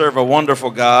Serve a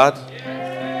wonderful God.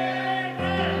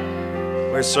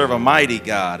 We serve a mighty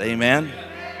God. Amen.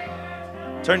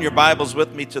 Turn your Bibles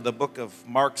with me to the book of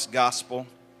Mark's Gospel.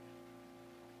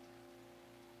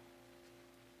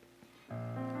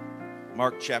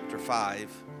 Mark chapter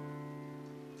 5.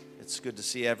 It's good to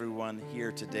see everyone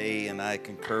here today, and I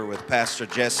concur with Pastor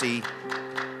Jesse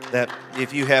that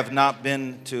if you have not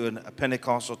been to a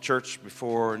Pentecostal church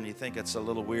before and you think it's a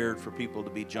little weird for people to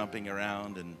be jumping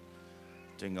around and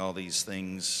doing all these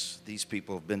things, these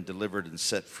people have been delivered and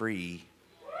set free,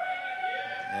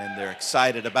 and they're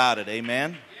excited about it.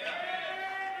 Amen?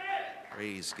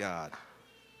 Praise God.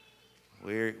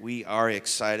 We are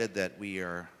excited that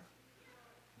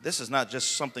this is not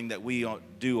just something that we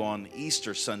do on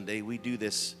Easter Sunday. We do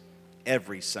this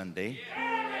every Sunday.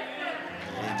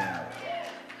 Amen.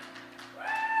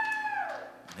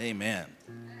 Amen.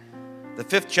 The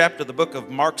 5th chapter of the book of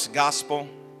Mark's Gospel.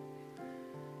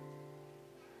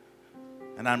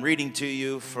 And I'm reading to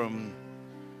you from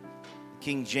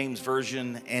King James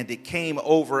Version. And it came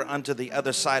over unto the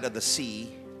other side of the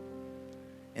sea,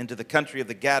 into the country of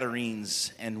the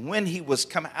Gadarenes. And when he was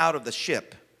come out of the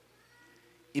ship,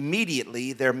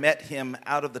 immediately there met him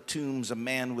out of the tombs a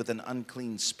man with an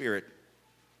unclean spirit,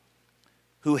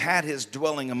 who had his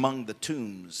dwelling among the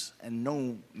tombs, and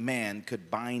no man could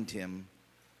bind him,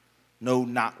 no,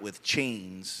 not with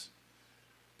chains,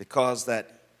 because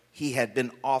that he had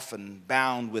been often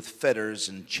bound with fetters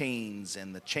and chains,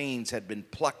 and the chains had been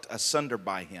plucked asunder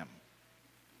by him,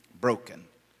 broken,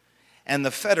 and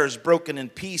the fetters broken in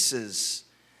pieces,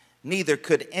 neither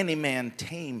could any man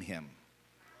tame him.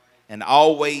 And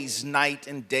always night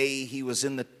and day he was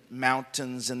in the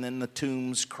mountains and in the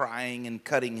tombs, crying and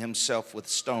cutting himself with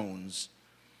stones.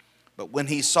 But when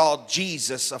he saw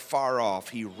Jesus afar off,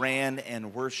 he ran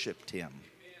and worshiped him,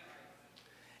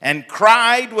 and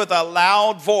cried with a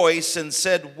loud voice and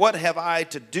said, What have I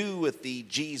to do with thee,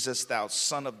 Jesus, thou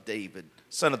Son of David,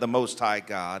 Son of the Most High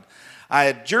God? I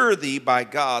adjure thee by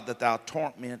God that thou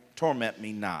torment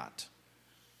me not.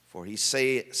 For he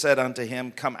said unto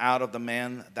him, Come out of the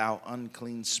man, thou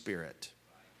unclean spirit.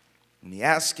 And he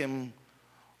asked him,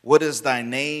 What is thy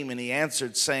name? And he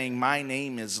answered, saying, My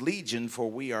name is Legion, for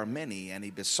we are many. And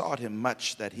he besought him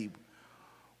much that he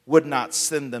would not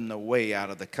send them away out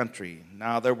of the country.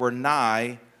 Now there were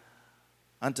nigh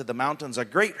unto the mountains a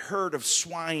great herd of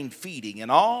swine feeding, and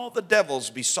all the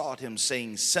devils besought him,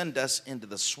 saying, Send us into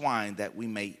the swine, that we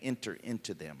may enter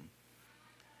into them.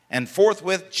 And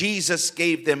forthwith Jesus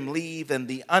gave them leave, and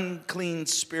the unclean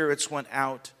spirits went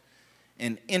out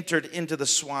and entered into the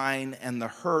swine, and the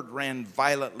herd ran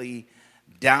violently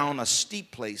down a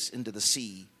steep place into the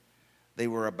sea. They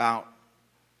were about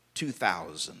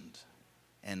 2,000,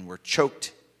 and were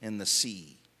choked in the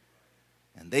sea.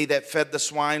 And they that fed the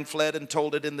swine fled and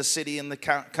told it in the city and the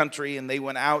country, and they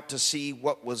went out to see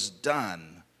what was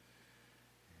done.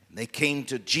 And they came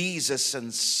to Jesus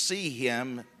and see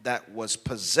him that was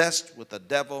possessed with a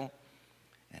devil,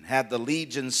 and had the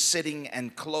legion sitting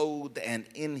and clothed and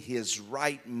in his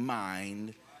right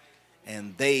mind,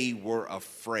 and they were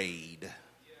afraid.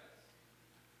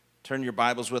 Turn your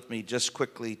Bibles with me just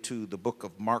quickly to the book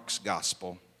of Mark's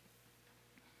Gospel.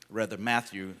 Rather,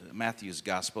 Matthew's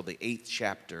Gospel, the 8th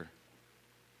chapter.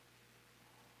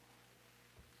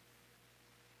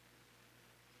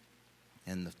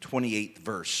 And the 28th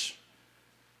verse.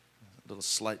 A little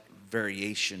slight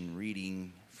variation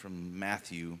reading from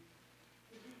Matthew.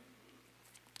 It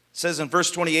says in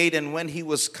verse 28, And when he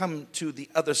was come to the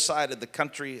other side of the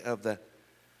country of the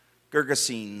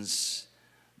Gergesenes,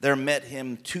 there met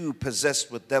him two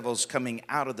possessed with devils coming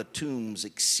out of the tombs,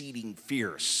 exceeding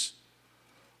fierce,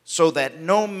 so that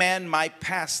no man might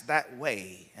pass that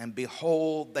way. And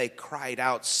behold, they cried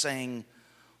out, saying,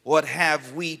 What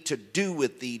have we to do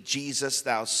with thee, Jesus,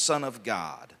 thou Son of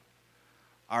God?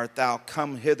 Art thou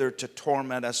come hither to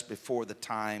torment us before the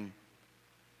time?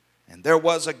 And there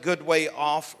was a good way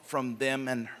off from them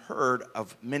an herd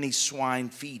of many swine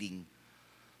feeding.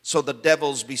 So the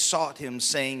devils besought him,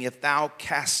 saying, If thou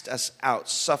cast us out,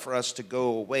 suffer us to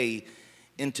go away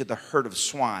into the herd of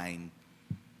swine.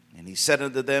 And he said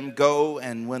unto them, Go.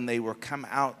 And when they were come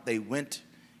out, they went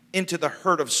into the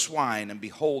herd of swine. And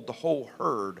behold, the whole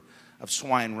herd of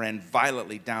swine ran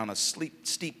violently down a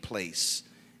steep place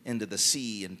into the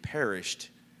sea, and perished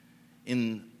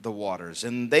in the waters.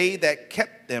 And they that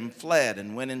kept them fled,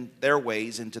 and went in their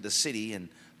ways into the city, and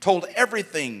told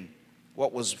everything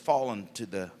what was fallen to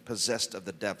the possessed of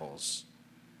the devils.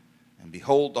 And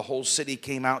behold, the whole city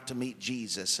came out to meet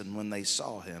Jesus. And when they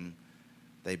saw him,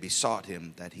 they besought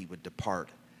him that he would depart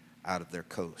out of their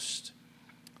coast.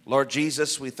 Lord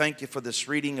Jesus, we thank you for this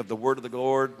reading of the word of the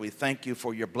Lord. We thank you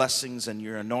for your blessings and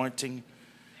your anointing.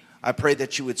 I pray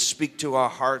that you would speak to our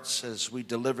hearts as we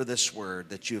deliver this word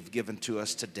that you have given to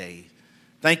us today.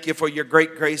 Thank you for your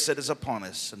great grace that is upon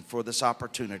us and for this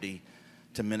opportunity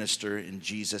to minister. In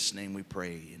Jesus' name we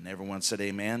pray. And everyone said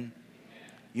amen. Amen.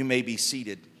 You may be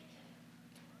seated.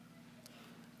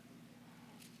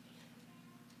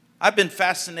 I've been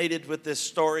fascinated with this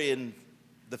story in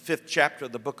the 5th chapter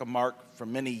of the book of Mark for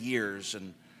many years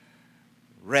and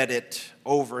read it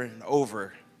over and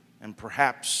over. And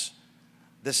perhaps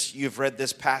you've read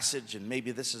this passage and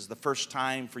maybe this is the first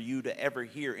time for you to ever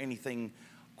hear anything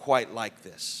quite like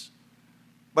this.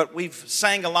 But we've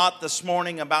sang a lot this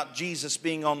morning about Jesus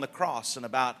being on the cross and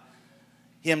about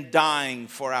him dying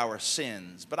for our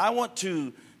sins. But I want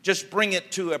to just bring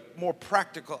it to a more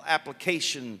practical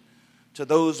application to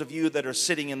those of you that are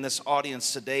sitting in this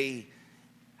audience today,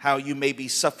 how you may be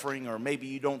suffering, or maybe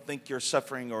you don't think you're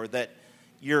suffering, or that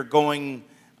you're going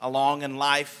along in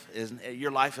life,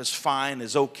 your life is fine,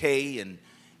 is okay,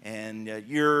 and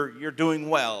you're doing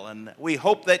well. And we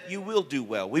hope that you will do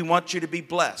well. We want you to be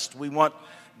blessed. We want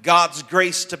God's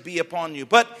grace to be upon you.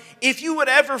 But if you would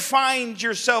ever find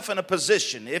yourself in a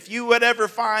position, if you would ever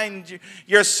find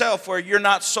yourself where you're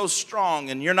not so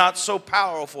strong and you're not so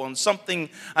powerful, and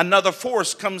another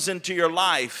force comes into your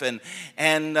life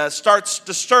and starts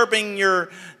disturbing your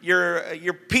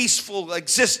peaceful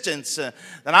existence, then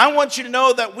I want you to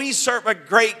know that we serve a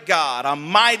great God, a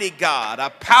mighty God,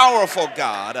 a powerful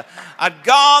God, a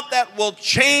God that will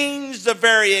change the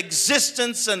very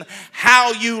existence and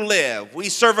how you live. We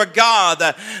serve a God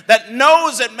that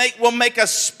knows it will make a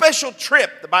special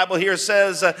trip. The Bible here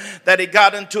says that he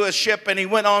got into a ship and he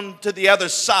went on to the other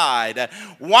side.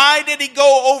 Why did he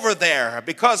go over there?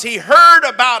 Because he heard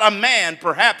about a man.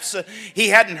 Perhaps he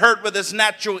hadn't heard with his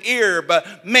natural ear,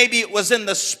 but maybe it was in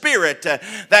the spirit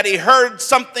that he heard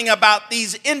something about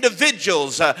these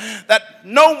individuals that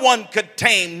no one could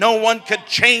tame, no one could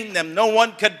chain them, no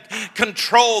one could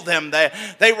control them.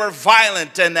 They were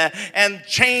violent, and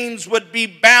chains would be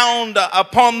bound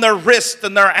upon their wrists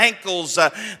and their ankles.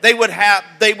 They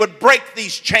would break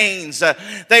these chains.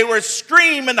 They would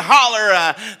scream and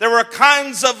holler. There were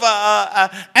kinds of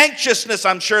anxiousness.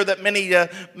 I'm sure that many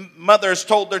mothers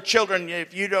told their children,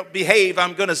 if you don't behave,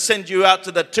 I'm going to send you out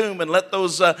to the tomb and let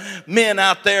those men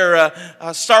out there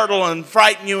startle and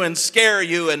frighten you and scare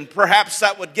you, and perhaps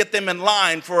that would get them in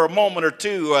line for a moment or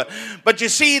two. But you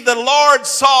see, the Lord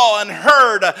saw and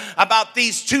heard about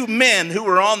these two men who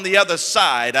were on the other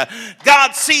side.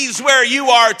 God sees where you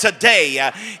are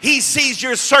today. He sees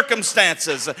your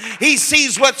circumstances. He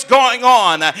sees what's going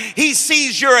on. He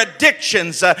sees your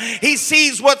addictions. He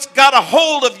sees what's got a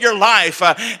hold of your life,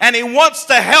 and he wants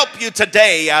to help you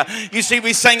today. You see,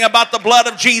 we sang about the blood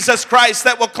of Jesus Christ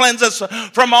that will cleanse us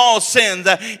from all sins.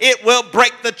 It will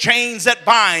break the chains that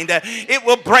bind. It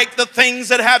will break the things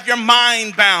that have your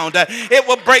mind bound. It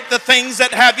will break the things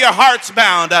that have your hearts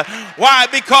bound. Why?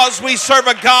 Because we serve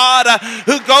a God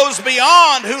who goes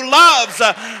beyond, who loves,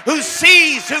 who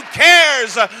sees, who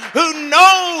cares, who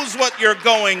knows what you're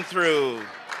going through.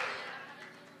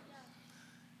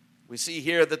 We see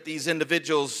here that these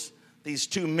individuals, these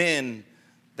two men,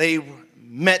 they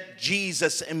met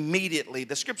Jesus immediately.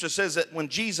 The scripture says that when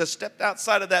Jesus stepped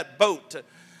outside of that boat,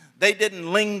 they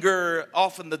didn't linger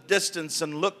off in the distance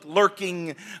and look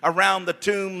lurking around the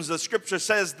tombs. The scripture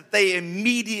says that they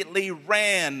immediately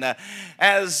ran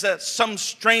as some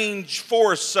strange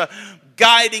force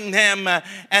guiding them,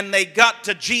 and they got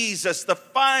to Jesus. The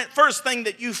first thing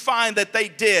that you find that they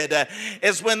did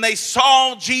is when they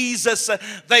saw Jesus,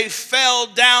 they fell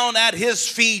down at his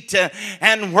feet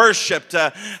and worshiped.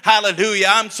 Hallelujah.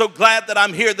 I'm so glad that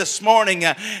I'm here this morning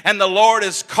and the Lord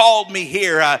has called me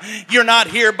here. You're not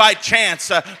here by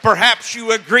chance. Perhaps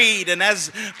you agreed, and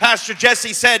as Pastor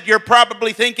Jesse said, you're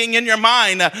probably thinking in your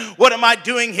mind, what am I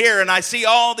doing here? And I see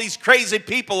all these crazy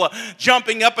people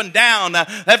jumping up and down.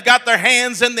 They've got their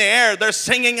hands in the air. They're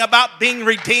singing about being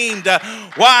redeemed.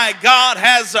 Why? God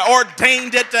has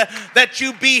ordained it that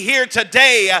you be here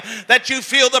today, that you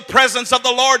feel the presence of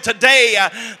the Lord today,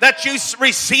 that you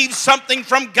receive something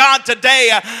from God today.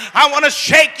 I want to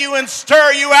shake you and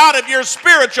stir you out of your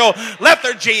spiritual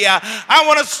lethargy. I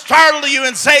want to startle you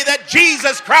and say that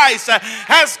Jesus Christ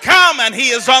has come and he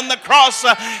is on the cross.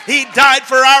 He died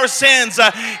for our sins.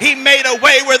 He made a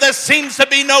way where there seems to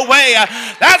be no way.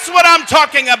 That's what I'm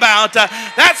talking about.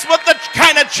 That's what the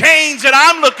kind of change that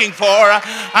I'm looking for.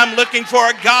 I'm looking for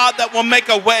a God that will make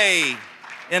a way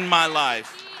in my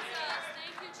life.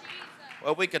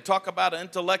 Well, we could talk about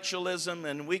intellectualism,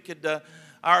 and we could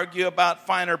argue about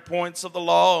finer points of the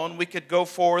law, and we could go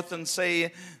forth and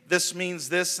say this means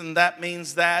this and that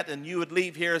means that, and you would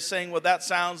leave here saying, well, that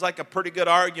sounds like a pretty good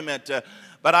argument.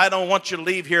 But I don't want you to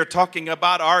leave here talking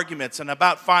about arguments and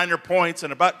about finer points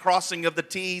and about crossing of the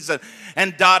T's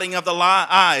and dotting of the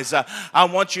I's. I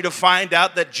want you to find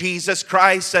out that Jesus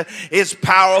Christ is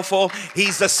powerful.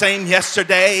 He's the same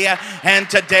yesterday and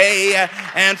today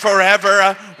and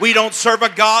forever. We don't serve a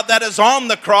God that is on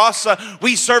the cross.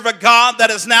 We serve a God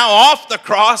that is now off the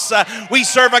cross. We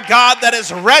serve a God that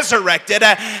is resurrected,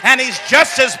 and He's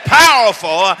just as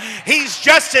powerful. He's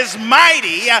just as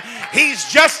mighty.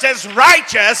 He's just as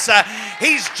righteous.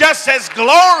 He's just as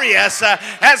glorious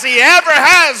as He ever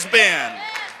has been.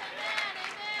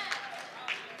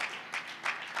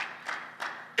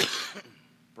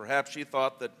 Perhaps you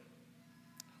thought that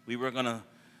we were going to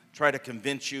try to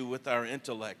convince you with our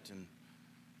intellect, and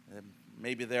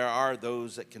maybe there are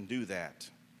those that can do that.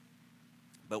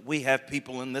 But we have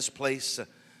people in this place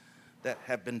that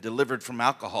have been delivered from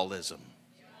alcoholism.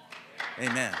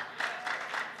 Amen.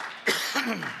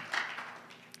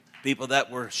 People that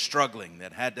were struggling,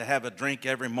 that had to have a drink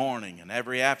every morning and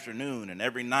every afternoon and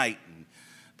every night, and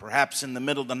perhaps in the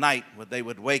middle of the night they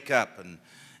would wake up,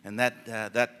 and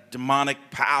that demonic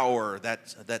power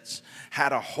that's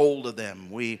had a hold of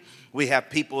them. We have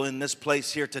people in this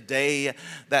place here today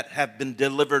that have been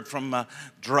delivered from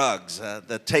drugs,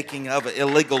 the taking of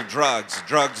illegal drugs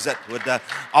that would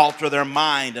alter their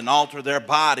mind and alter their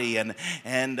body and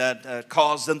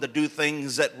cause them to do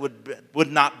things that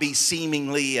would not be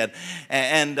seemingly,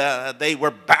 and they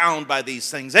were bound by these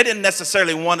things. They didn't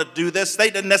necessarily want to do this. They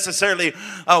didn't necessarily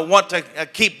want to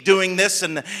keep doing this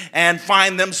and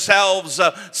find themselves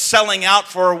selling out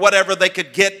for whatever they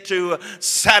could get to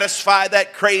satisfy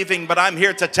that craving. But I'm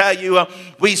here to tell you,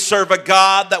 we serve a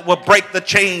God that will break the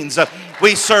chains.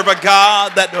 We serve a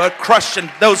God that will crush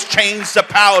those chains to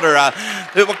powder.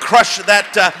 It will crush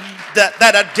that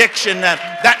addiction,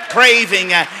 that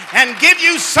craving, and give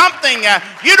you something.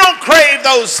 You don't crave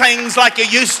those things like you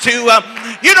used to.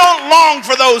 You don't long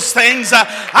for those things.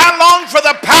 I long for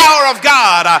the power of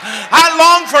God. I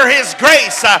long for His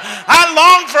grace. I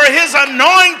long for His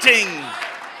anointing.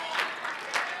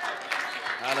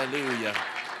 Hallelujah.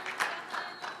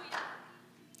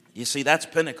 You see, that's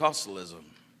Pentecostalism.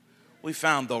 We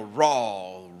found the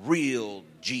raw, real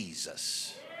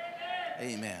Jesus.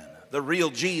 Amen. The real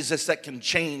Jesus that can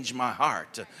change my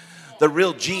heart. The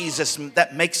real Jesus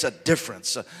that makes a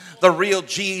difference. The real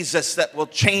Jesus that will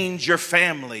change your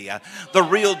family. The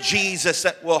real Jesus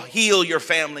that will heal your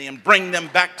family and bring them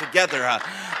back together.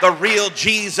 The real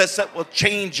Jesus that will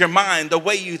change your mind, the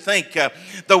way you think,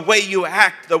 the way you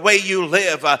act, the way you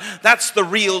live. That's the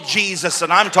real Jesus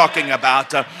that I'm talking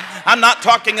about. I'm not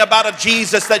talking about a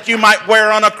Jesus that you might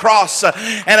wear on a cross and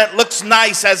it looks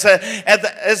nice as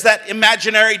that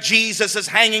imaginary Jesus is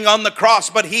hanging on the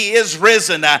cross, but He is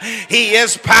risen. He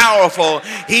is powerful.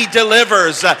 He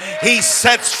delivers. He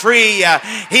sets free.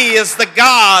 He is the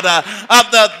God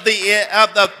of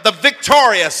the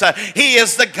victorious. He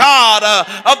is the God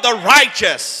of the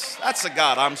righteous. That's the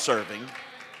God I'm serving.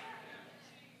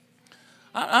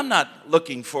 I'm not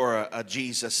looking for a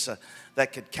Jesus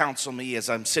that could counsel me as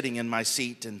I'm sitting in my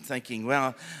seat and thinking,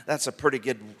 well, that's a pretty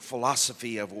good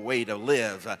philosophy of a way to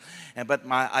live. But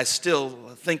I still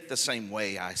think the same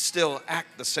way. I still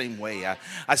act the same way.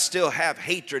 I still have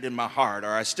hatred in my heart, or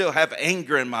I still have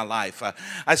anger in my life.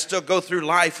 I still go through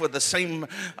life with the same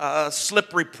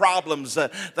slippery problems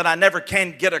that I never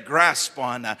can get a grasp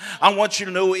on. I want you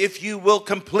to know, if you will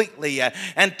completely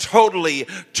and totally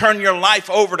turn your life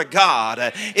over to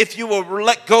God, if you will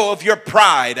let go of your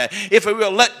pride, if you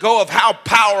will let go of how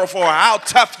powerful or how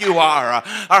tough you are,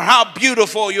 or how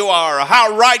beautiful you are, or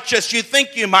how righteous you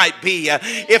think you might be,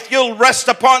 if you'll rest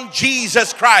upon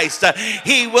Jesus Christ,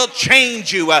 He will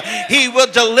change you. He will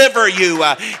deliver you.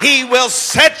 He will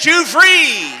set you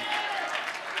free.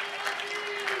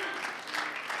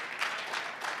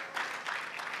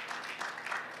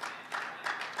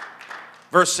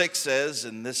 Verse 6 says,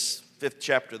 in this 5th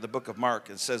chapter of the book of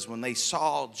Mark, it says, when they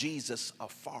saw Jesus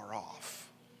afar off,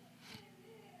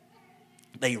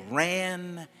 they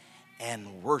ran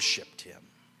and worshiped Him.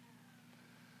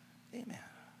 Amen.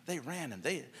 They ran and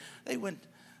they went.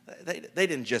 They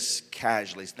didn't just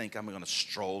casually think, I'm going to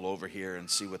stroll over here and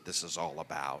see what this is all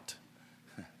about.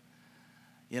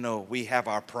 You know, we have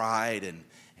our pride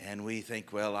and we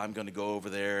think, well, I'm going to go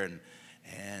over there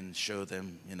and show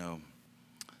them, you know,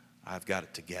 I've got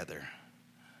it together.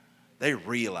 They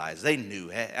realized, they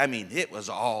knew, I mean, it was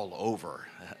all over.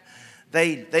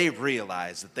 They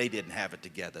realized that they didn't have it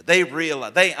together.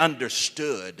 They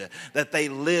understood that they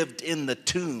lived in the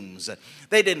tombs.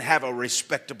 They didn't have a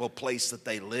respectable place that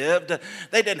they lived.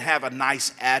 They didn't have a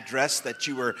nice address that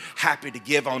you were happy to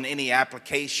give on any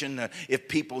application if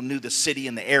people knew the city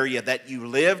and the area that you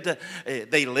lived.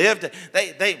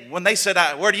 When they said,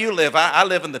 "Where do you live?" I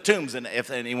live in the tombs. And if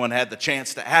anyone had the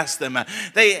chance to ask them,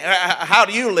 "How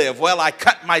do you live?" "Well, I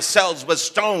cut myself with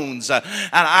stones, and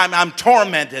I'm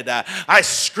tormented. I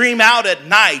scream out at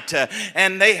night,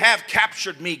 and they have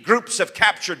captured me. Groups have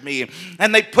captured me,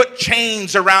 and they put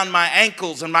chains around my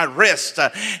ankles and my wrists,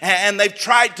 and they've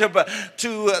tried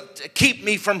to keep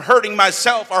me from hurting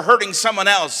myself or hurting someone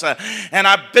else. And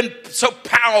I've been so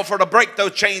powerful to break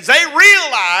those chains." They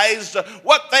realized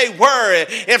what they were.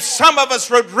 If some of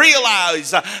us would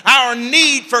realize our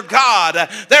need for God,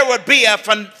 there would be a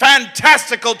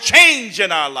fantastical change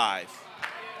in our life.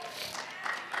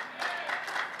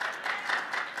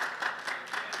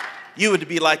 You would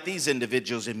be like these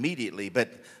individuals immediately,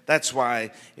 but that's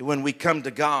why when we come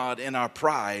to God in our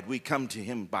pride, we come to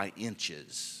Him by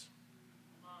inches.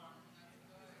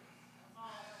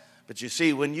 But you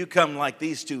see, when you come like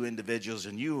these two individuals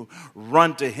and you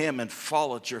run to Him and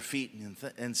fall at your feet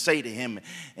and say to Him,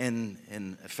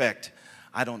 in effect,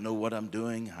 "I don't know what I'm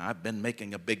doing. I've been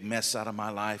making a big mess out of my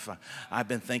life. I've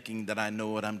been thinking that I know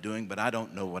what I'm doing, but I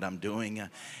don't know what I'm doing.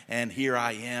 And here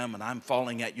I am, and I'm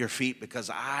falling at your feet because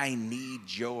I need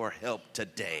your help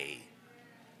today."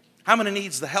 How many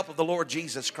needs the help of the Lord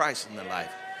Jesus Christ in their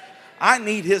life? I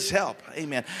need His help.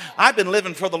 Amen. I've been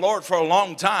living for the Lord for a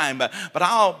long time, but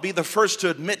I'll be the first to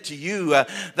admit to you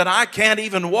that I can't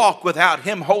even walk without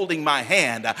Him holding my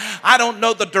hand. I don't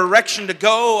know the direction to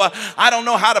go. I don't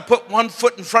know how to put one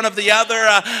foot in front of the other.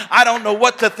 I don't know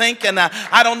what to think, and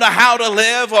I don't know how to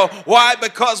live. Why?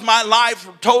 Because my life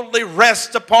totally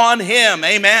rests upon Him.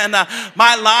 Amen.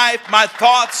 My life, my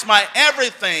thoughts, my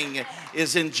everything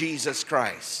is in Jesus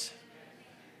Christ.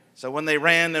 So when they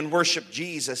ran and worshiped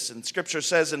Jesus, and Scripture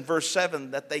says in verse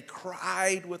 7 that they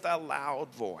cried with a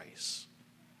loud voice.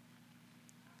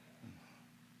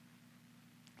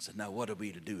 I said, "Now what are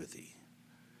we to do with thee?"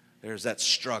 There's that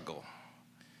struggle.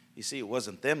 You see, it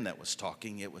wasn't them that was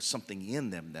talking. It was something in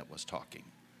them that was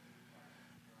talking.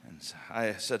 And so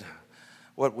I said,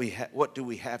 what do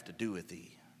we have to do with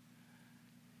thee?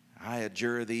 "I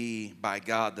adjure thee by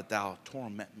God that thou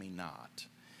torment me not."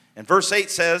 And verse 8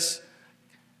 says,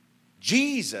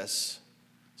 Jesus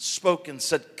spoke and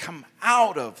said, "Come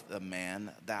out of the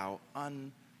man, thou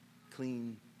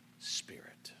unclean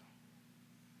spirit."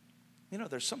 You know,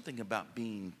 there's something about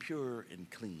being pure and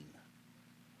clean.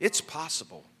 It's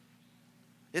possible.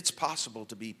 It's possible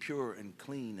to be pure and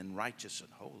clean and righteous and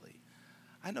holy.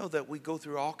 I know that we go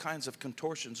through all kinds of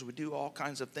contortions. We do all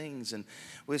kinds of things. And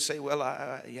we say, "Well,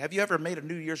 have you ever made a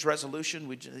New Year's resolution?"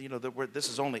 This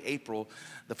is only April,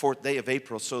 the 4th day of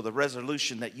April. So the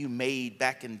resolution that you made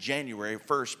back in January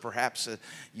 1st, perhaps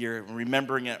you're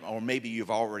remembering it, or maybe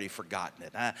you've already forgotten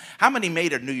it. How many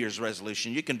made a New Year's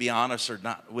resolution? You can be honest or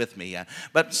not with me.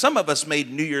 But some of us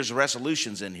made New Year's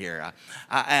resolutions in here.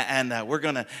 And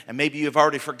maybe you've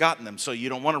already forgotten them, so you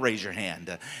don't want to raise your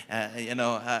hand.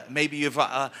 Maybe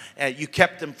you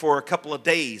kept them for a couple of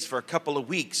days, for a couple of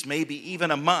weeks, maybe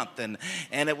even a month. And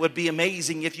it would be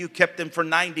amazing if you kept them for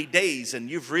 90 days and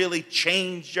you've really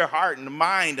changed your heart and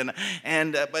mind.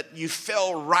 But you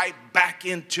fell right back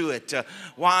into it.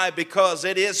 Why? Because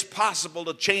it is possible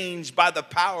to change by the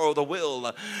power of the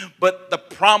will. But the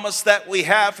promise that we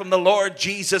have from the Lord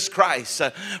Jesus Christ,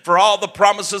 for all the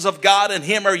promises of God in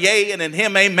Him are yea, and in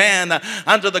Him amen,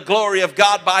 unto the glory of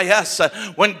God by us.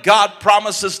 When God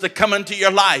promises to come into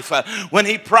your life, when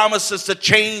He promises to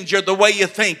change the way you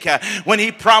think, when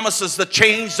He promises to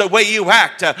change the way you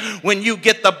act, when you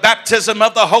get the baptism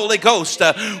of the Holy Ghost,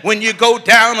 when you go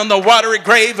down on the watery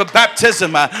grave of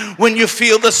baptism, when you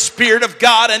feel the Spirit of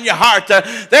God in your heart,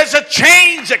 there's a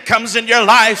change that comes in your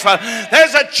life.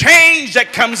 There's a change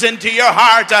that comes into your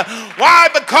heart. Why?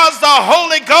 Because the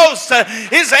Holy Ghost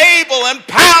is able and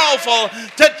powerful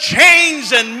to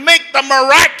change and make the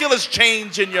miraculous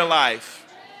change in your life.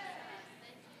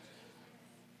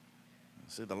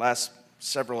 See, the last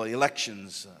several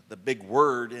elections, the big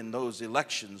word in those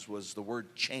elections was the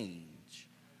word change.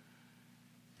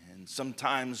 And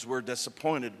sometimes we're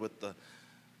disappointed with the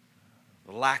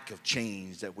lack of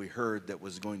change that we heard that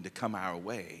was going to come our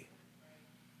way.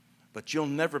 But you'll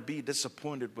never be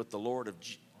disappointed with the Lord of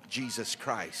Jesus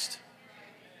Christ.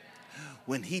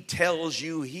 When he tells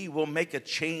you he will make a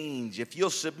change, if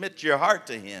you'll submit your heart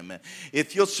to him,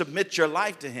 if you'll submit your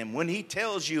life to him, when he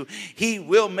tells you he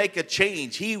will make a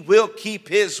change, he will keep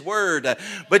his word.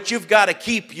 But you've got to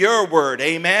keep your word.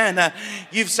 Amen.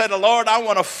 You've said, Lord, I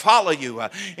want to follow you.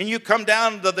 And you come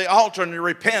down to the altar and you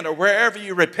repent, or wherever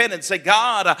you repent, and say,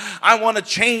 God, I want to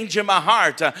change in my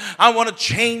heart. I want to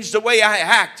change the way I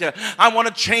act. I want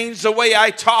to change the way I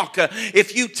talk.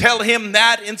 If you tell him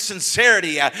that in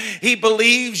sincerity, he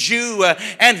believes you,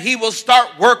 and he will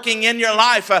start working in your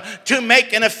life to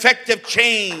make an effective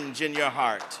change in your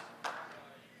heart.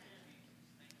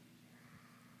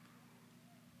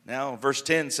 Now, verse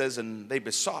 10 says, and they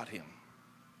besought him,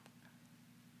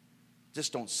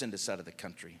 just don't send us out of the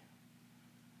country.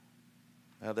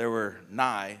 Now, there were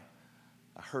nigh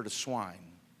a herd of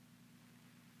swine.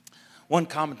 One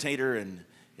commentator, and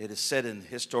it is said in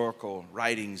historical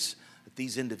writings, that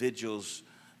these individuals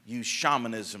use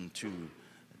shamanism to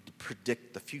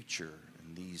predict the future,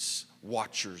 and these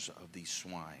watchers of these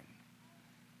swine.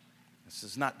 This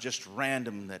is not just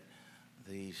random that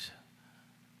these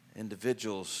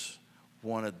individuals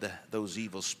wanted those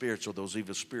evil spirits, or those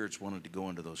evil spirits wanted to go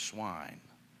into those swine.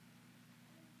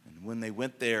 And when they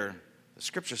went there, the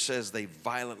scripture says they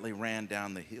violently ran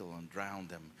down the hill and drowned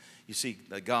them. You see,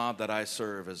 the God that I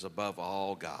serve is above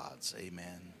all gods.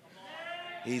 Amen.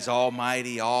 He's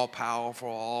almighty, all powerful,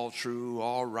 all true,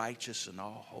 all righteous, and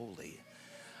all holy.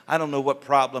 I don't know what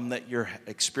problem that you're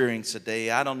experiencing today.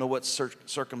 I don't know what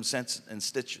circumstance and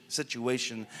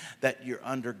situation that you're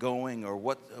undergoing, or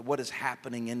what is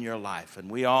happening in your life.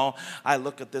 And I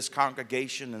look at this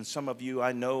congregation, and some of you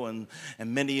I know, and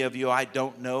many of you I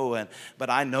don't know, but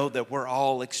I know that we're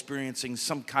all experiencing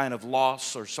some kind of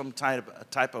loss, or some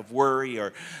type of worry,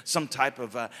 or some type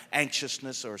of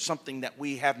anxiousness, or something that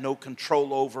we have no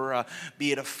control over,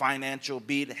 be it a financial,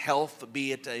 be it health,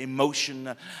 be it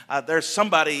emotion. There's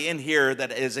somebody in here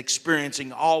that is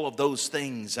experiencing all of those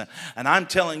things. And I'm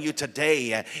telling you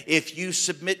today, if you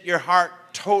submit your heart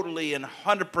totally and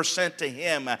 100% to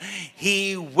him,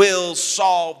 he will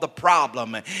solve the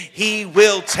problem. He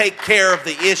will take care of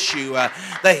the issue.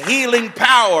 The healing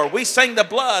power. We sang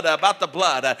about the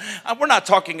blood. We're not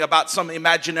talking about some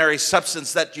imaginary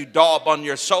substance that you daub on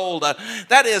your soul.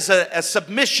 That is a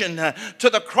submission to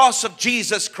the cross of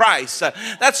Jesus Christ.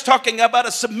 That's talking about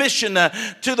a submission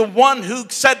to the one who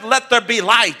said, let there be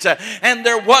light, and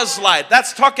there was light.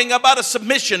 That's talking about a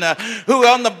submission who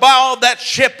on the bow of that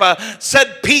ship said,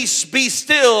 peace, be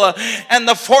still, and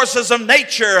the forces of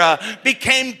nature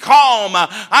became calm.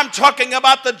 I'm talking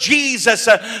about the Jesus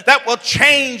that will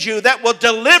change you, that will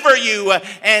deliver you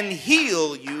and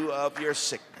heal you of your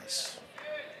sickness.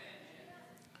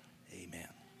 Amen.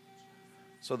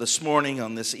 So this morning,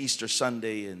 on this Easter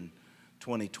Sunday in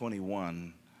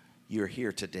 2021, you're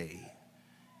here today.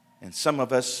 And some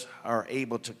of us are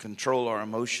able to control our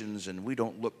emotions, and we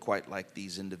don't look quite like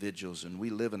these individuals, and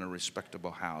we live in a respectable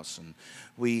house, and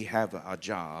we have a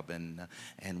job, and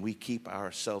we keep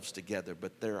ourselves together.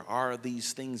 But there are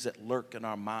these things that lurk in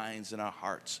our minds and our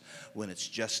hearts when it's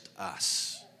just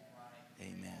us.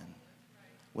 Amen.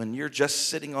 When you're just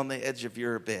sitting on the edge of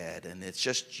your bed, and it's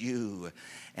just you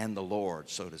and the Lord,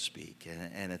 so to speak,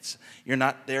 and you're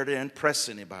not there to impress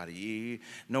anybody.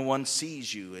 No one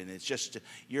sees you, and it's just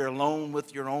you're alone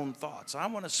with your own thoughts. I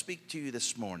want to speak to you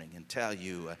this morning and tell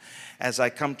you, as I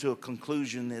come to a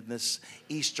conclusion in this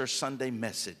Easter Sunday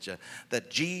message, that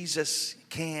Jesus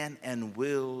can and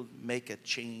will make a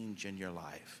change in your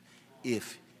life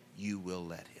if you will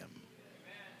let him,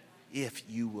 if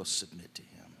you will submit to him.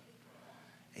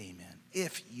 Amen.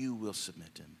 If you will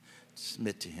submit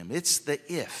to him. It's the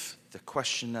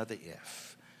question of the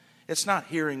if. It's not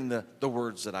hearing the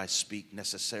words that I speak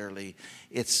necessarily.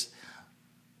 It's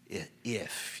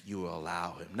if you will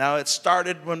allow him. Now, it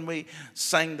started when we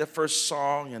sang the first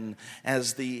song, and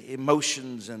as the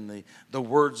emotions and the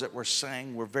words that were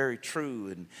sang were very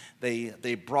true, and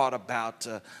they brought about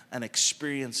an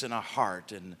experience in our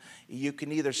heart. And you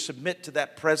can either submit to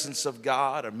that presence of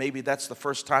God, or maybe that's the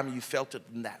first time you felt it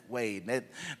in that way.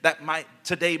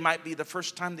 Today might be the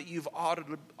first time that you've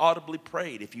audibly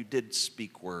prayed, if you did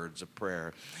speak words of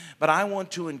prayer. But I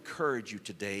want to encourage you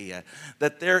today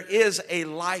that there is a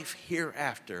life life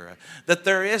hereafter, that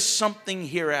there is something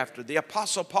hereafter. The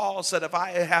Apostle Paul said, if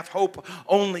I have hope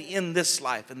only in this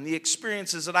life and the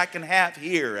experiences that I can have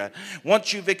here,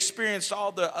 once you've experienced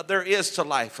all there is to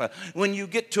life, when you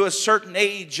get to a certain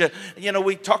age,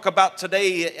 we talk about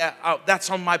today,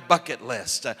 that's on my bucket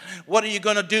list. What are you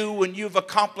going to do when you've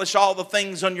accomplished all the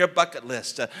things on your bucket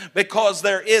list? Because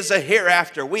there is a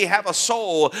hereafter. We have a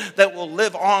soul that will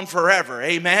live on forever.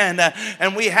 Amen.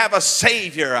 And we have a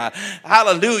Savior.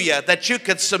 Hallelujah. That you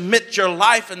could submit your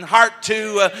life and heart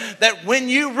to. That when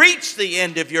you reach the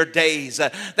end of your days,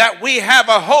 that we have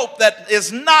a hope that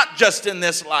is not just in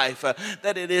this life,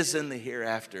 that it is in the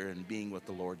hereafter and being with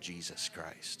the Lord Jesus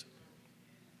Christ.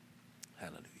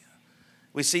 Hallelujah.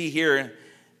 We see here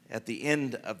at the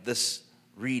end of this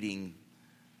reading,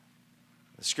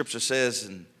 the scripture says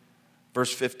in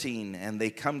verse 15, and they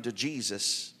come to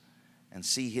Jesus and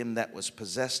see him that was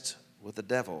possessed with the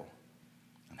devil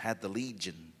and had the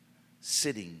legion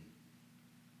sitting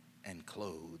and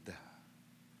clothed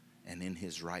and in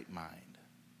his right mind.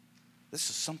 This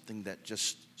is something that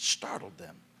just startled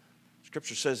them.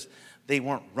 Scripture says they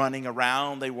weren't running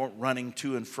around, they weren't running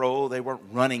to and fro, they weren't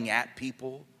running at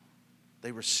people.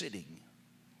 They were sitting.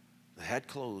 They had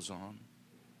clothes on,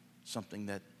 something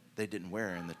that they didn't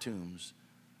wear in the tombs,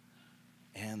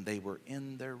 and they were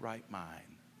in their right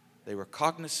mind. They were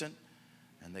cognizant,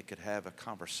 and they could have a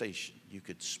conversation. You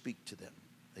could speak to them.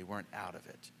 They weren't out of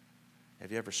it.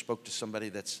 Have you ever spoke to somebody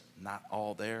that's not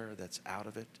all there, that's out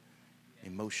of it,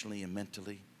 emotionally and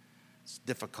mentally? It's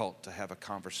difficult to have a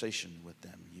conversation with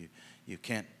them. You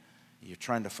can't. You're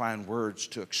trying to find words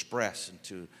to express and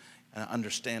to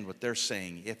understand what they're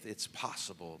saying, if it's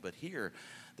possible. But here,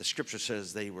 the scripture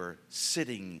says they were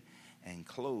sitting and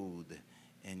clothed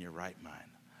in your right mind.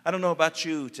 I don't know about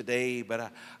you today,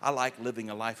 but I like living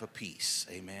a life of peace.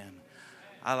 Amen.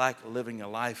 I like living a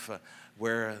life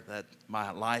where that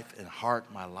my life and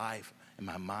heart, my life and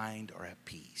my mind are at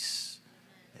peace.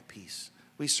 At peace.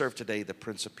 We serve today the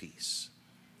Prince of Peace,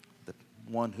 the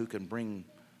one who can bring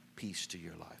peace to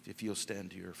your life. If you'll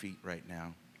stand to your feet right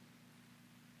now.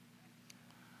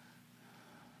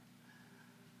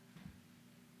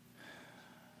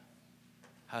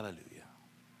 Hallelujah.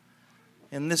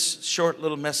 In this short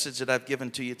little message that I've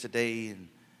given to you today, and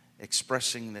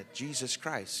expressing that Jesus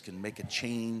Christ can make a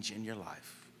change in your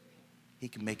life. He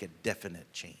can make a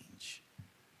definite change.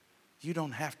 You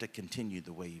don't have to continue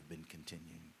the way you've been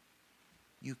continuing.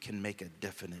 You can make a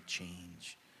definite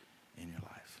change in your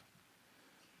life.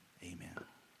 Amen.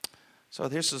 So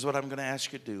this is what I'm going to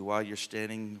ask you to do while you're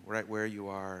standing right where you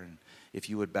are. And if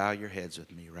you would bow your heads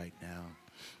with me right now.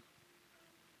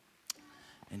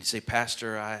 And you say,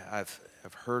 Pastor, I've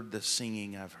heard the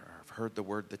singing. I've heard the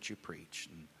word that you preach.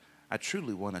 And I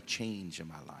truly want a change in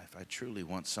my life. I truly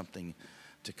want something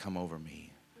to come over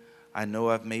me. I know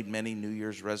I've made many New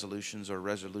Year's resolutions or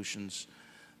resolutions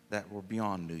that were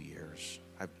beyond New Year's.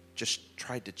 I've just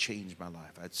tried to change my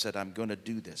life. I'd said, I'm going to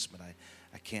do this, but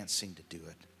I can't seem to do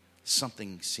it.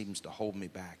 Something seems to hold me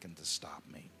back and to stop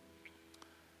me.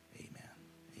 Amen.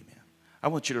 Amen. I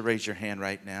want you to raise your hand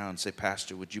right now and say,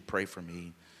 Pastor, would you pray for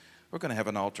me? We're going to have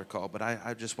an altar call, but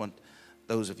I just want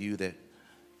those of you that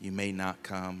you may not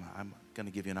come, I'm going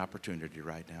to give you an opportunity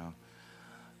right now.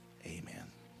 Amen.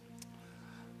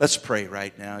 Let's pray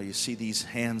right now. You see these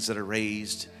hands that are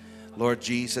raised. Lord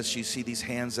Jesus, you see these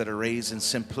hands that are raised in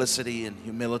simplicity and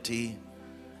humility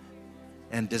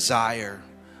and desire.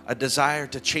 A desire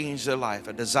to change their life.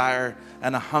 A desire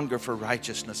and a hunger for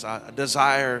righteousness. A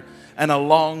desire and a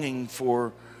longing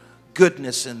for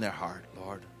goodness in their heart,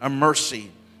 Lord. A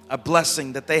mercy, a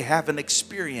blessing that they haven't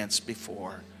experienced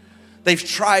before. They've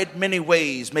tried many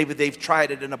ways. Maybe they've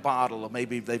tried it in a bottle, or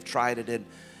maybe they've tried it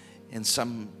in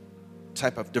some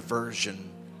type of diversion.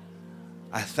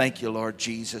 I thank you, Lord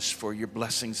Jesus, for your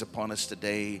blessings upon us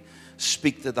today.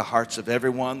 Speak to the hearts of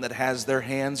everyone that has their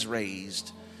hands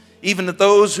raised. Even to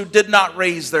those who did not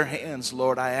raise their hands,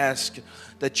 Lord, I ask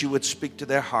that you would speak to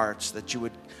their hearts, that you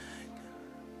would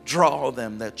draw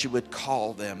them, that you would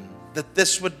call them, that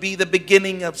this would be the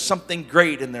beginning of something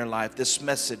great in their life, this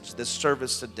message, this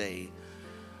service today.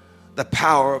 The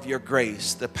power of your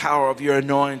grace, the power of your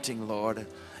anointing, Lord,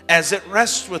 as it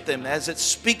rests with them, as it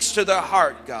speaks to their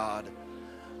heart, God.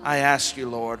 I ask you,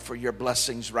 Lord, for your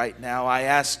blessings right now. I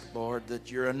ask, Lord, that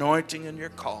your anointing and your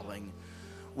calling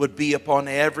would be upon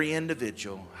every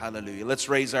individual. Hallelujah. Let's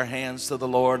raise our hands to the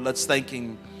Lord. Let's thank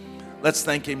him. Let's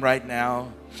thank him right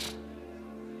now.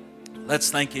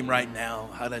 Let's thank him right now.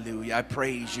 Hallelujah. I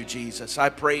praise you, Jesus. I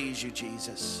praise you,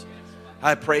 Jesus.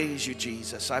 I praise you,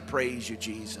 Jesus. I praise you,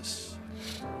 Jesus.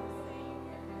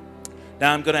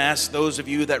 Now I'm going to ask those of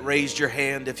you that raised your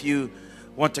hand, if you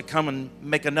want to come and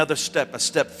make another step, a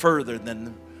step further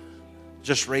than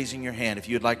just raising your hand, if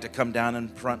you'd like to come down in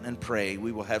front and pray,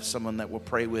 we will have someone that will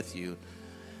pray with you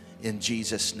in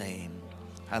Jesus' name.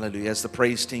 Hallelujah. As the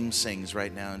praise team sings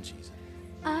right now in Jesus.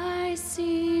 I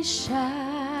see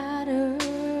shattered.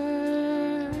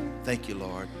 Thank you,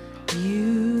 Lord.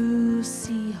 You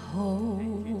see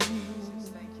whole.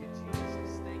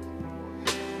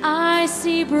 I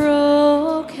see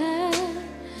broken,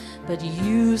 but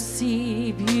you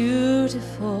see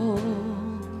beautiful.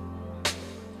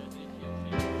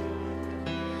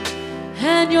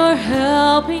 And you're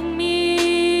helping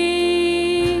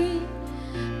me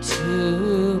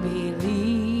to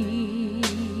believe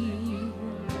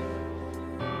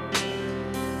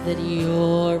that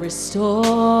you're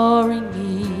restoring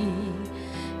me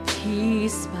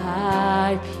piece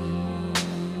by piece.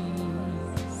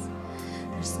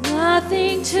 There's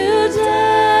nothing too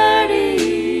dirty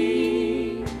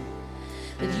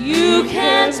that you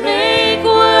can't make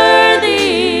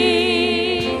worthy.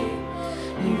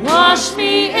 Wash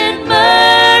me in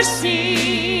mercy.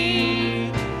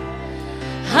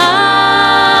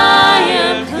 I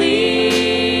am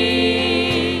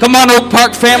clean. Come on, Oak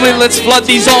Park family, let's flood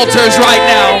these altars right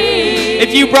now.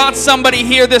 If you brought somebody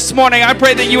here this morning, I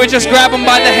pray that you would just grab them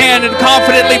by the hand and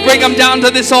confidently bring them down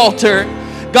to this altar.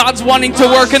 God's wanting to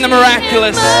work in the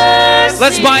miraculous.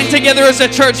 Let's bind together as a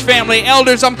church family.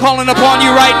 Elders, I'm calling upon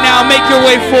you right now. Make your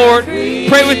way forward.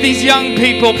 Pray with these young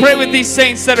people. Pray with these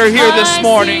saints that are here this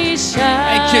morning.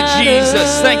 Thank you,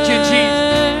 Jesus. Thank you,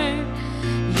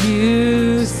 Jesus.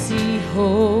 You see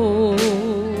whole.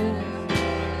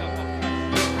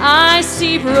 I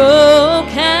see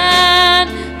broken,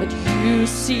 but you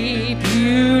see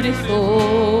beautiful.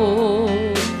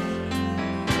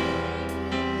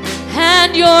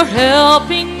 And you're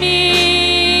helping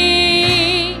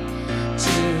me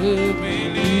to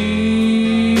believe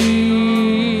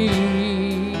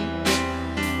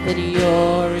that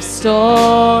you're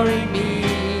restoring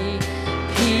me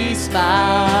piece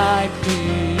by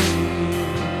piece.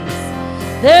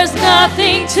 There's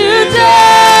nothing too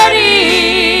dirty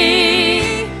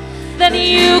that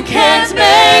you can't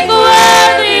make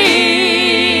worthy.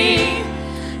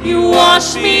 You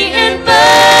wash me in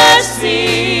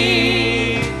mercy.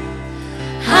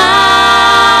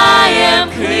 I am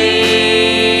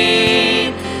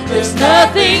clean. There's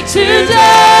nothing too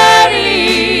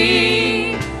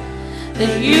dirty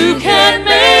that you can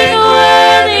make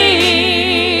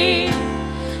worthy.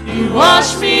 You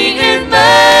wash me in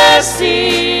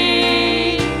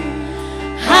mercy.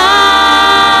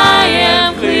 I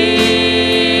am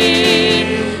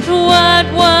clean. What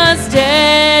was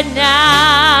dead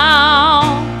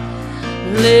now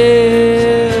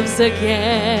lives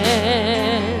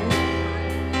again.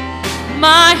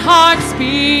 My heart's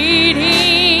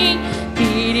beating,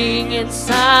 beating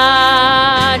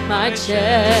inside my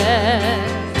chest.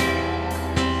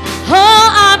 Oh,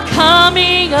 I'm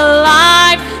coming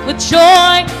alive with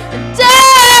joy and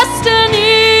destiny.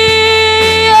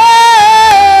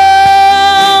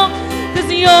 Oh, 'cause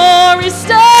you're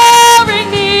restoring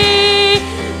me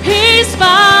piece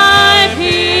by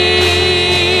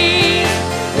piece.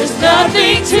 There's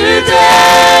nothing too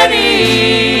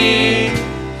dirty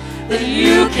that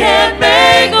you can't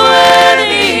make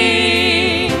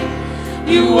worthy.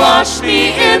 You wash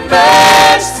me in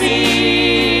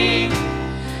mercy,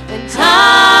 and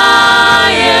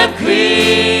I am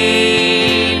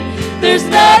clean. There's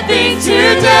nothing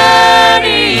too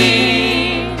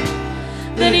dirty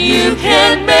that you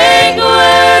can't make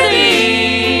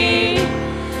worthy.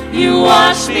 You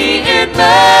wash me in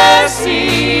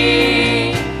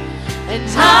mercy, and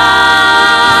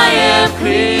I am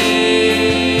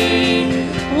clean.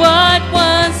 What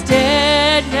was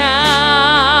dead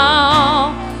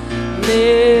now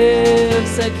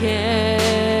lives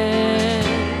again.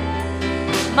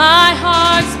 My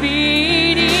heart's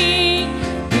beating,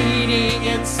 beating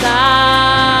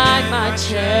inside my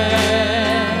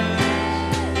chest.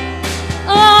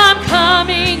 Oh, I'm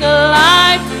coming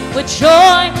alive with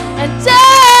joy and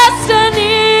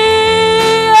destiny.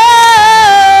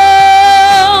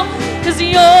 Oh, 'cause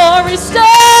you're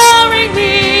restoring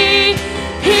me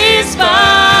piece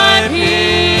by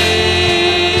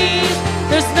piece.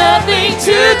 There's nothing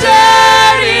too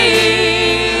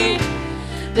dirty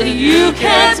that you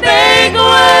can't make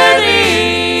worthy.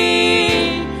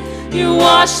 You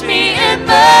wash me in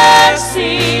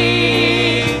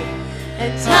mercy,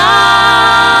 and I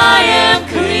am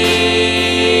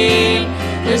clean.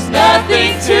 There's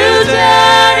nothing too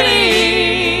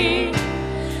dirty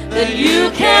that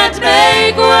you can't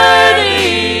make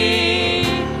worthy.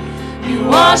 You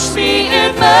wash me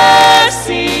in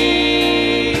mercy,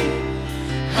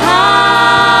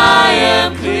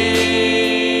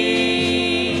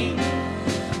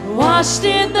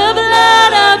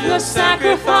 of your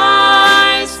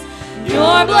sacrifice.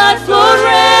 Your blood flowed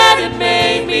red and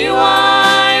made me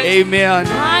white. Amen.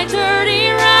 My dirty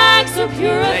rags are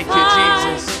purified. Thank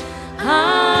you, Jesus.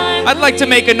 I'd like to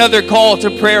make another call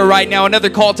to prayer right now, another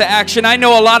call to action. I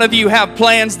know a lot of you have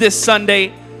plans this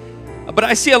Sunday, but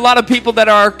I see a lot of people that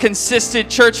are consistent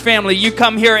church family. You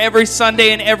come here every Sunday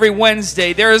and every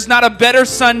Wednesday. There is not a better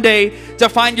Sunday to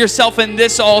find yourself in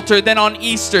this altar than on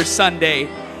Easter Sunday.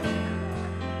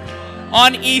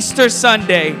 On Easter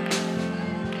Sunday,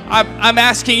 I'm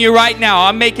asking you right now,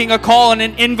 I'm making a call and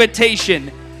an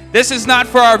invitation. This is not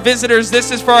for our visitors,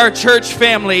 this is for our church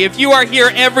family. If you are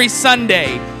here every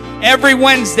Sunday, every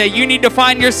Wednesday, you need to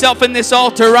find yourself in this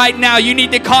altar right now. You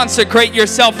need to consecrate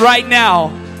yourself right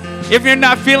now. If you're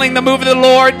not feeling the move of the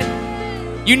Lord,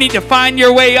 you need to find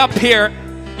your way up here.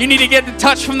 You need to get the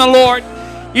touch from the Lord.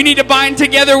 You need to bind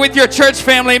together with your church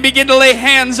family and begin to lay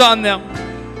hands on them.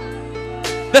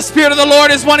 The Spirit of the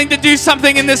Lord is wanting to do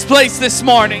something in this place this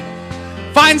morning.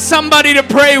 Find somebody to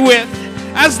pray with.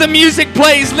 As the music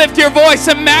plays, lift your voice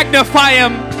and magnify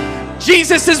Him.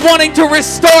 Jesus is wanting to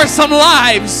restore some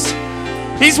lives.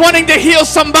 He's wanting to heal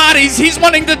some bodies. He's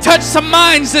wanting to touch some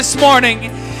minds this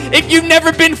morning. If you've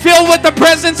never been filled with the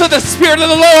presence of the Spirit of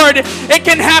the Lord, it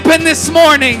can happen this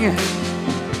morning.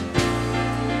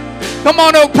 Come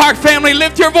on, Oak Park family,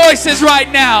 lift your voices right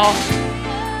now.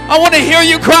 I want to hear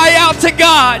you cry out to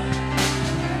God.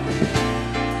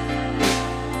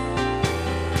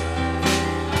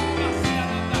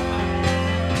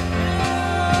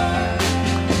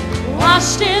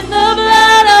 Washed in the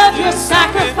blood of your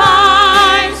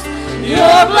sacrifice.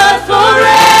 Your blood flowed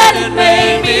red and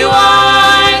made me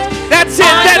white. That's it,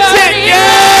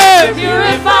 yes!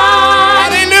 Purified.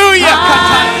 Hallelujah.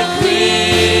 I'm clean.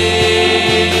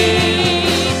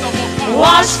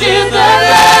 Washed in the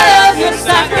blood of your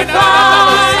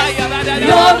sacrifice.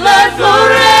 Your blood flowed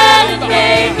red and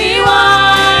made me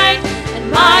white. And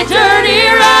my dirty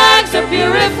rags are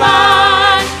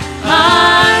purified.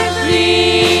 I'm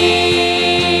clean.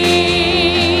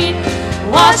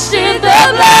 Washed in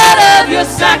the blood of your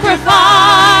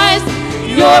sacrifice.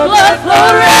 Your blood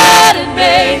flowed red and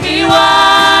made me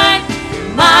white.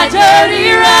 My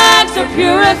dirty rags are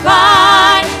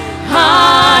purified.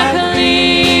 I'm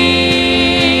clean.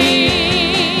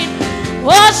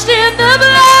 Washed in the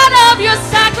blood of your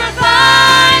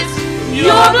sacrifice.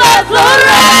 Your blood flowed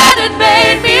red and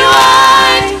made me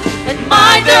white. And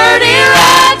my dirty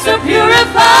rags are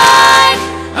purified.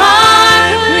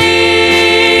 I'm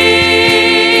clean.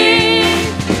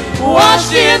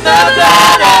 Washed in the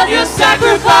blood of your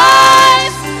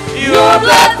sacrifice. Your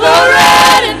blood flowed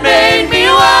red and made me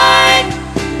white.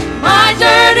 My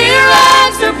dirty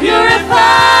rags are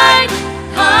purified.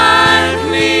 I'm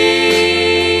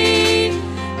clean.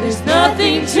 There's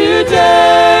nothing too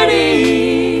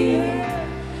dirty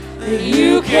that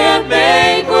you can't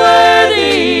make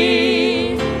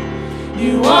worthy.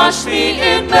 You wash me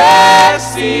in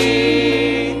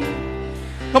mercy.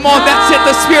 Come on, that's it.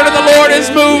 The Spirit of the Lord is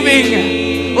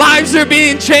moving. Lives are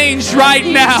being changed right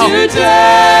now. Too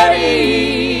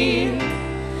dirty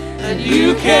that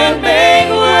you can't make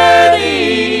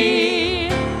worthy.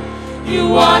 You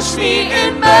wash me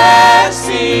in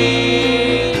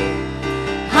mercy.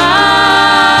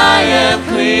 I am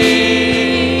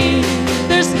clean.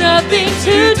 There's nothing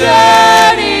too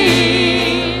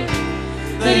dirty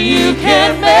that you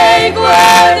can't make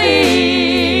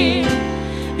worthy.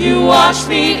 You wash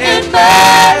me in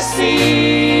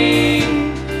mercy.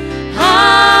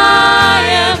 I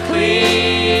am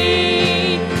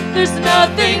clean. There's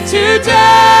nothing too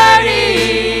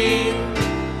dirty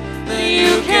that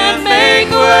you can't make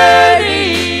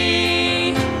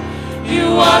worthy.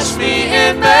 You wash me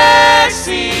in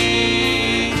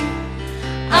mercy.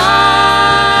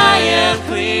 I am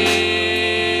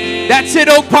clean. That's it,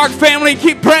 Oak Park family.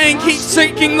 Keep praying, keep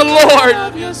seeking the Lord.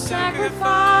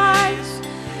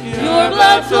 Your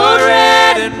blood flowed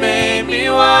red and made me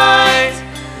white.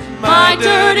 My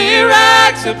dirty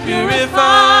rags are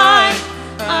purified.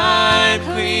 I'm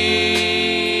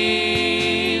clean.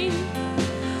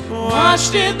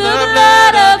 Washed in the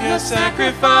blood of your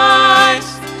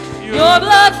sacrifice. Your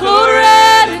blood flowed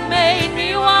red and made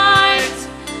me white.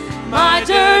 My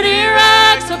dirty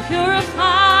rags are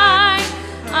purified.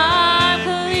 I'm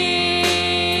clean.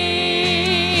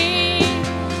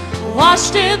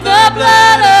 Washed in the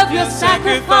blood of your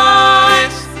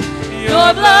sacrifice.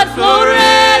 Your blood flowed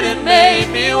red and made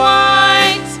me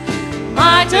white.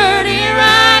 My dirty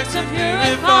rags are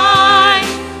purified.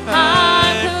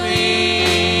 I'm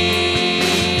clean.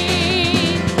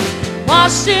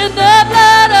 Washed in the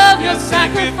blood of your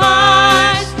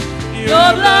sacrifice.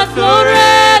 Your blood flowed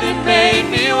red and made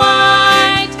me white.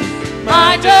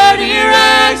 dirty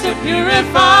rags are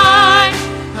purified.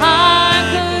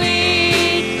 I'm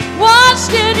clean.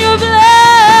 Washed in your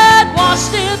blood,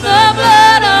 washed in the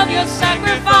blood of your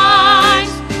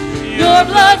sacrifice. Your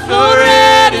blood flowed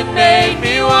red and made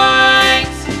me white.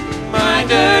 My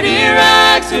dirty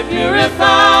rags are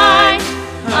purified.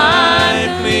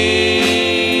 I'm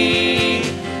clean.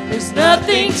 There's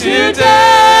nothing too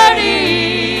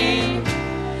dirty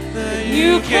that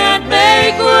you can't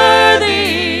make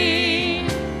worthy.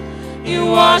 You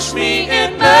wash me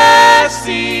in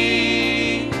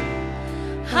mercy.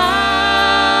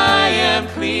 I am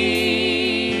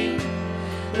clean.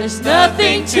 There's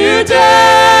nothing too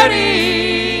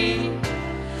dirty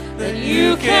that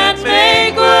you can't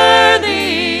make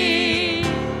worthy.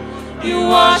 You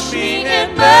wash me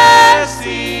in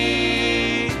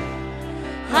mercy.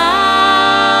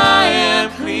 I am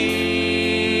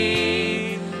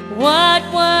clean. What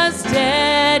was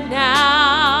dead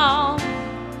now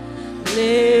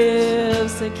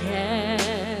lives again.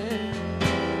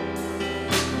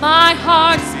 My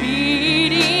heart's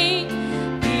beating,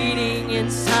 beating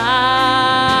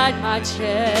inside my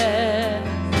chest.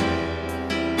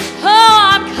 Oh,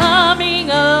 I'm coming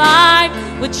alive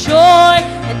with joy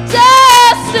and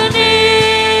destiny.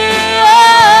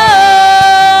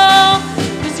 Oh,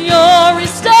 'cause you're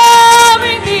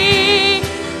restoring me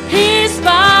piece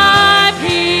by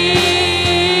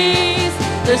piece.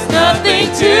 There's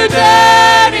nothing too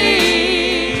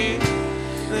dirty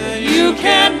that you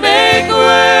can't make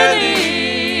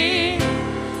worthy.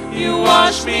 You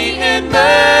wash me in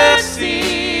mercy.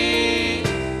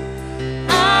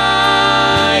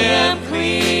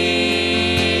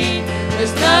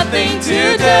 Nothing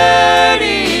too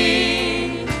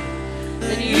dirty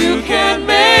that you can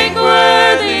make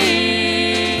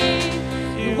worthy.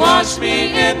 You wash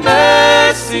me in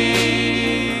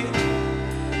mercy.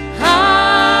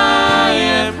 I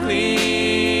am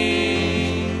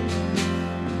clean.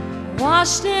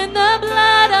 Washed in the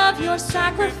blood of your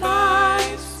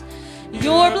sacrifice.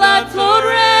 Your blood flowed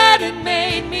red and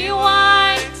made me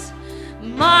white.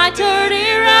 My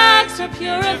dirty rags are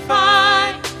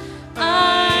purified.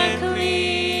 I'm clean.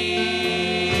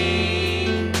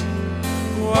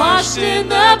 Washed in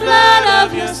the blood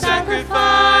of your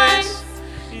sacrifice.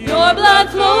 Your blood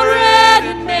flowed red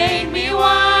and made me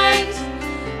white.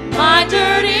 My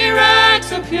dirty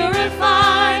rags are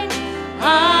purified.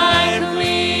 I'm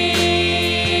clean.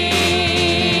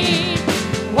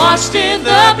 Washed in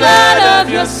the blood of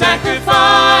your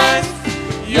sacrifice.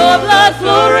 Your blood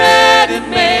flowed red and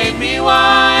made me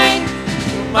white.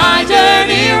 My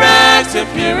dirty rags are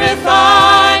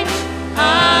purified.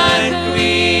 I'm clean.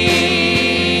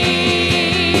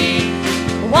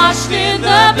 Washed in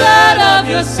the blood of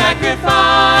your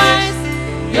sacrifice.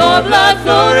 Your blood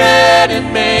flowed red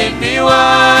and made me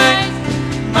white.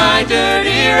 My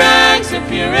dirty rags are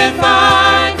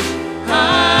purified.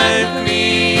 I'm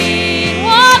clean.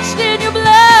 Washed in your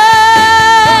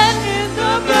blood, in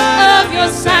the blood of your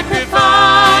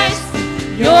sacrifice.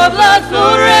 Your blood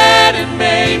flowed red and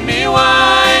made me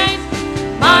white.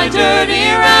 My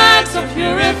dirty rags are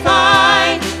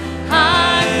purified.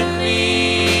 I'm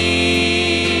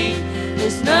clean.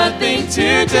 There's nothing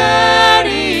too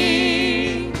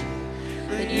dirty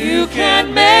that you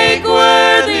can't make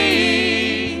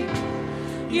worthy.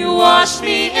 You wash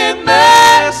me in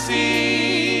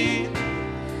mercy.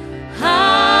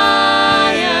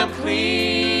 I am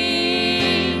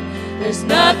clean. There's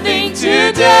nothing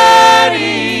too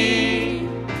dirty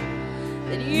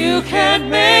that you can't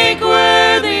make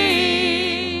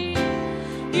worthy.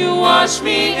 You wash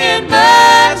me in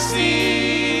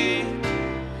mercy.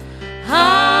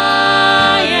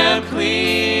 I am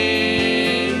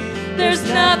clean. There's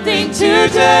nothing too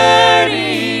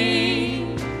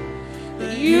dirty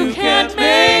that you can't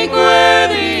make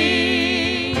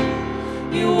worthy.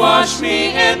 You wash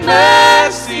me in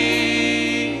mercy.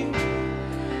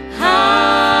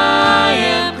 I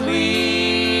am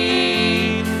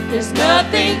clean. There's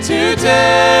nothing too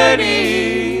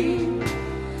dirty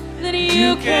that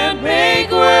you can't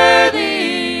make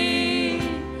worthy.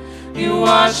 You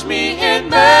wash me in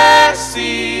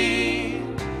mercy.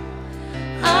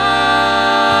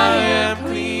 I am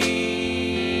clean.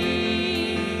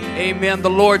 Amen. The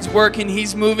Lord's working.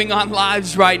 He's moving on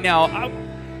lives right now.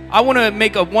 I want to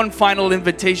make one final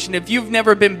invitation. If you've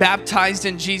never been baptized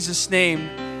in Jesus' name,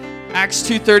 Acts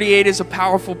 2:38 is a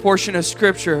powerful portion of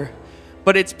Scripture.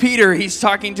 But it's Peter. He's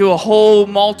talking to a whole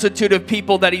multitude of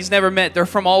people that he's never met. They're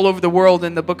from all over the world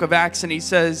in the book of Acts. And he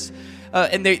says,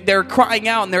 and they're crying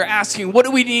out and they're asking, what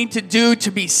do we need to do to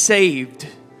be saved?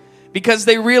 Because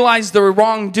they realized their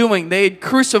wrongdoing. They had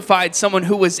crucified someone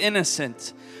who was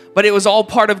innocent. But it was all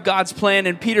part of God's plan.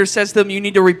 And Peter says to them, you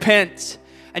need to repent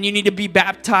and you need to be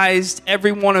baptized,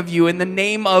 every one of you, in the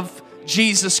name of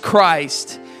Jesus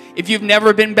Christ. If you've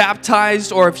never been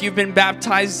baptized, or if you've been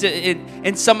baptized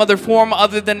in some other form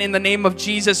other than in the name of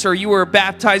Jesus, or you were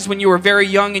baptized when you were very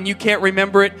young and you can't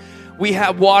remember it, we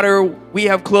have water, we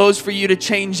have clothes for you to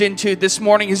change into. This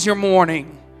morning is your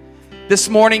morning. This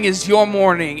morning is your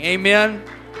morning. Amen.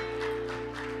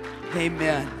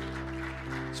 Amen.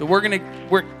 So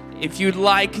if you'd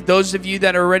like, those of you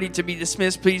that are ready to be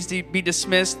dismissed, please be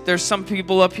dismissed. There's some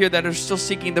people up here that are still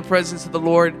seeking the presence of the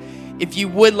Lord. If you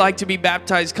would like to be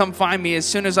baptized, come find me. As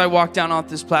soon as I walk down off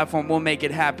this platform, we'll make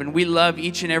it happen. We love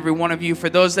each and every one of you. For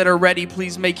those that are ready,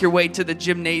 please make your way to the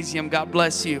gymnasium. God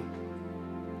bless you.